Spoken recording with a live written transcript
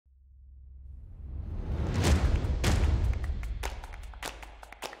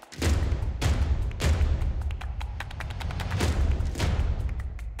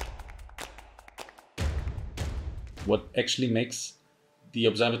What actually makes the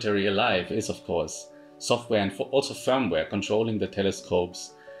observatory alive is, of course, software and also firmware controlling the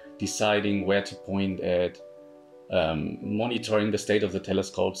telescopes, deciding where to point at, monitoring the state of the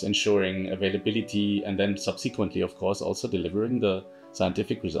telescopes, ensuring availability, and then subsequently, of course, also delivering the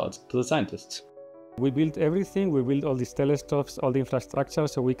scientific results to the scientists. We built everything. We built all these telescopes, all the infrastructure,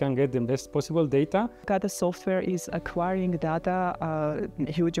 so we can get the best possible data. ACADA software is acquiring data, a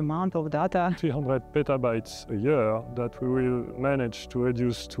huge amount of data. 300 petabytes a year that we will manage to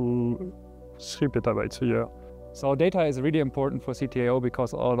reduce to 3 petabytes a year. So data is really important for CTAO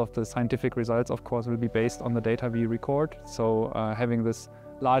because all of the scientific results, of course, will be based on the data we record. So having this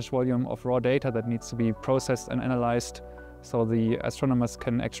large volume of raw data that needs to be processed and analyzed so the astronomers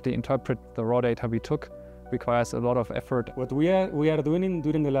can actually interpret the raw data we took requires a lot of effort. What we are doing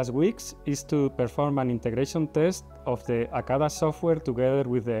during the last weeks is to perform an integration test of the ACADA software together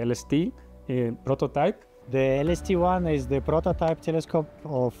with the LST prototype. The LST-1 is the prototype telescope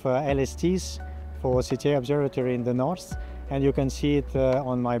of LSTs for CTAO Observatory in the north, and you can see it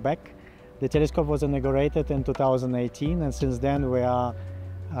on my back. The telescope was inaugurated in 2018, and since then we are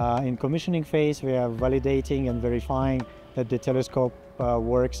in commissioning phase. We are validating and verifying that the telescope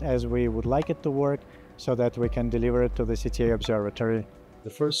works as we would like it to work, so that we can deliver it to the CTAO Observatory. The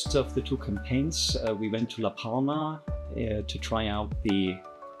first of the two campaigns, we went to Palma to try out the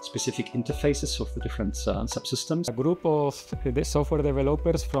specific interfaces of the different subsystems. A group of the software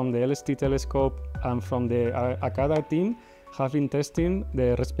developers from the LST telescope and from the ACADA team have been testing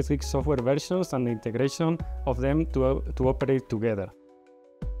the respective software versions and the integration of them to operate together.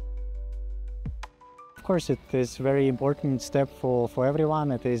 Of course, it is a very important step for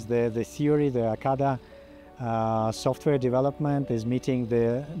everyone. It is the theory, the ACADA software development is meeting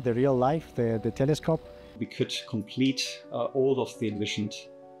the real life, the telescope. We could complete all of the envisioned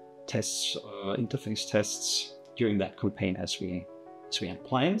tests, interface tests during that campaign as we had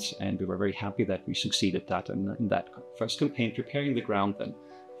planned, and we were very happy that we succeeded that in that first campaign, preparing the ground then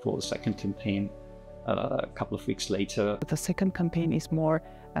for the second campaign a couple of weeks later. The second campaign is more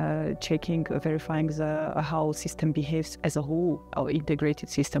checking, verifying how system behaves as a whole, our integrated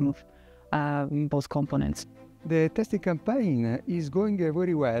system of both components. The testing campaign is going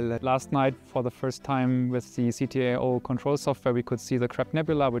very well. Last night, for the first time with the CTAO control software, we could see the Crab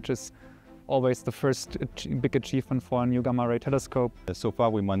Nebula, which is always the first big achievement for a new gamma-ray telescope. So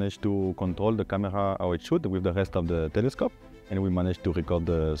far we managed to control the camera how it should with the rest of the telescope, and we managed to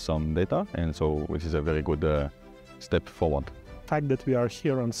record some data, and so which is a very good step forward. The fact that we are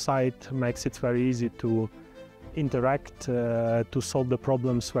here on site makes it very easy to interact, to solve the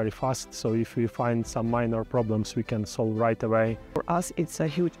problems very fast. So if we find some minor problems, we can solve right away. For us, it's a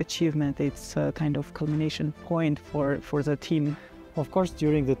huge achievement. It's a kind of culmination point for the team. Of course,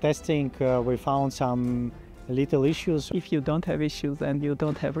 during the testing, we found some little issues. If you don't have issues, then you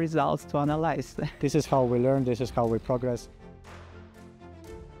don't have results to analyze. This is how we learn, this is how we progress.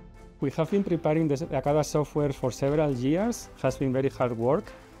 We have been preparing the ACADA software for several years. It has been very hard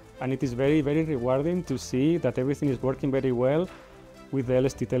work, and it is very, very rewarding to see that everything is working very well with the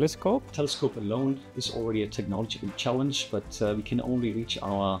LST telescope. The telescope alone is already a technological challenge, but we can only reach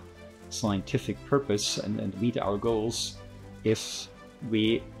our scientific purpose and meet our goals if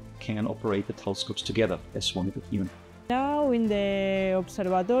we can operate the telescopes together as one unit. Now in the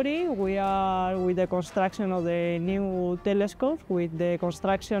observatory we are with the construction of the new telescope, with the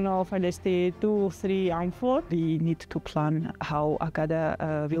construction of LST-2, 3 and 4. We need to plan how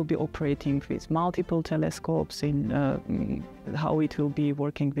ACADA will be operating with multiple telescopes, in how it will be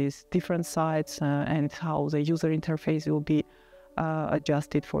working with different sites, and how the user interface will be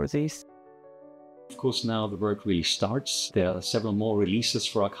adjusted for this. Of course, now the work really starts. There are several more releases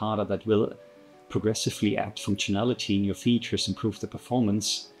for ACADA that will progressively add functionality, new features, improve the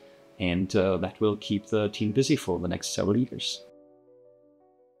performance, and that will keep the team busy for the next several years.